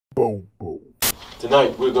Bobo.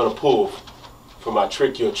 Tonight we're gonna pull from our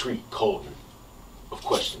trick your treat cauldron of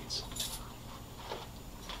questions.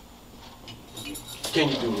 Can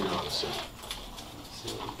you do me an honor, sir?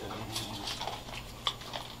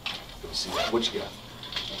 Let me see what you got.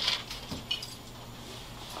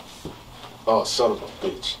 Oh, son of a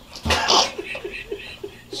bitch.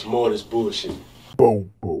 Some more of this bullshit.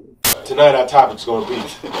 Bobo. Tonight our topic's gonna be,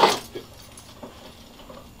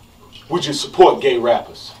 would you support gay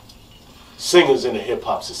rappers, singers in the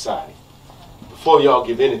hip-hop society? Before y'all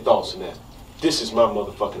give any thoughts on that, this is my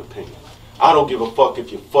motherfucking opinion. I don't give a fuck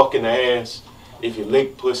if you fucking ass, if you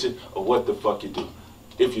lick pussy, or what the fuck you do.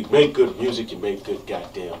 If you make good music, you make good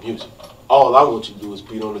goddamn music. All I want you to do is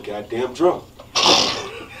beat on the goddamn drum.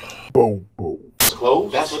 Bobo.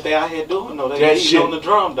 Close. That's what they out here doing, though. They beating on the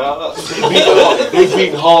drum, dog. They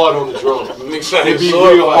beating hard on the drum. They beat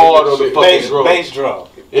real hard on the fucking drum. Bass drum.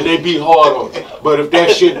 And they beat hard on it. But if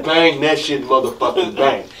that shit bang, that shit motherfucking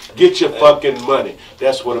bang. Get your fucking money.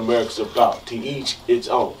 That's what America's about. To each its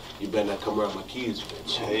own. You better not come around my kids with that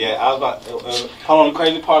shit. Yeah, I was about hold on, the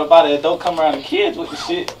crazy part about it, don't come around the kids with the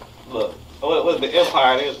shit. Look, what the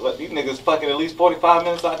Empire is, what, these niggas fucking at least 45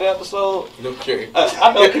 minutes out the episode. Okay.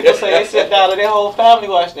 I know people say they sit down and their whole family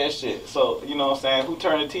watch that shit. So, you know what I'm saying, who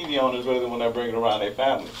turn the TV on is really when they're bringing around their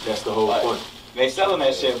family. That's the whole point. They selling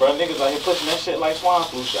that shit, bro. Niggas out here pushing that shit like swine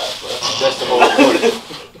flu shots, bro. That's the whole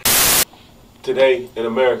point. Today in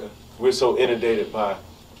America, we're so inundated by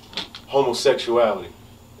homosexuality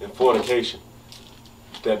and fornication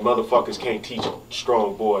that motherfuckers can't teach a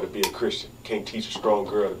strong boy to be a Christian, can't teach a strong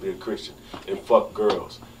girl to be a Christian, and fuck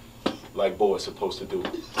girls like boys supposed to do.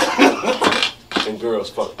 And girls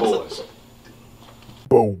fuck boys.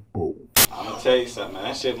 Bobo. I'm gonna tell you something, man.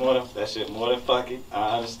 That shit more than fucking.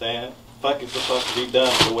 I understand. Fucking's supposed to be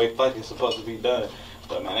done the way fucking's supposed to be done.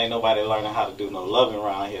 But man, ain't nobody learning how to do no loving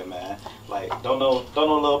around here, man. Like, don't no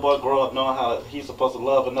little boy grow up knowing how he's supposed to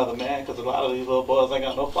love another man, because a lot of these little boys ain't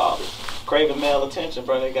got no fathers. Craving male attention,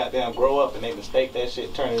 bro. They goddamn grow up and they mistake that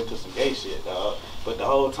shit, turn it into some gay shit, dog. But the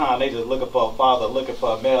whole time they just looking for a father, looking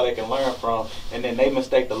for a male they can learn from, and then they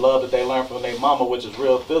mistake the love that they learn from their mama, which is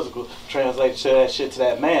real physical, translate that shit to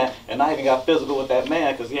that man, and not even got physical with that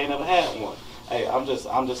man because he ain't never had one. Hey, I'm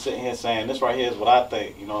just sitting here saying this right here is what I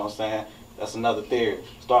think. You know what I'm saying? That's another theory.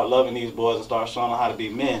 Start loving these boys and start showing them how to be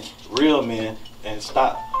men, real men, and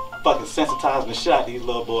stop fucking sensitizing the shit out these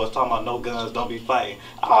little boys, talking about no guns, don't be fighting.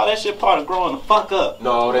 All that shit part of growing the fuck up.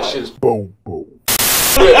 No, that shit is bobo.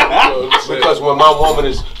 Because when my woman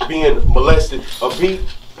is being molested or beat,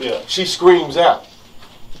 yeah, she screams out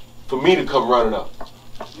for me to come running up.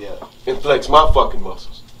 Yeah. And flex my fucking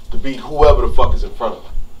muscles to beat whoever the fuck is in front of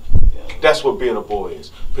her. Yeah. That's what being a boy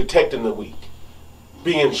is. Protecting the weak.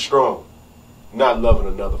 Being strong. Not loving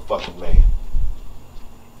another fucking man.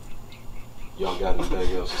 Y'all got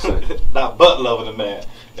anything else to say? Not but loving a man.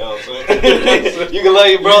 You know what I'm saying? You can love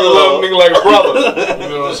your brother. You can love a nigga like a brother. You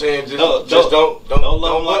know what I'm saying? Just don't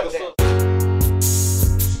love him like a son.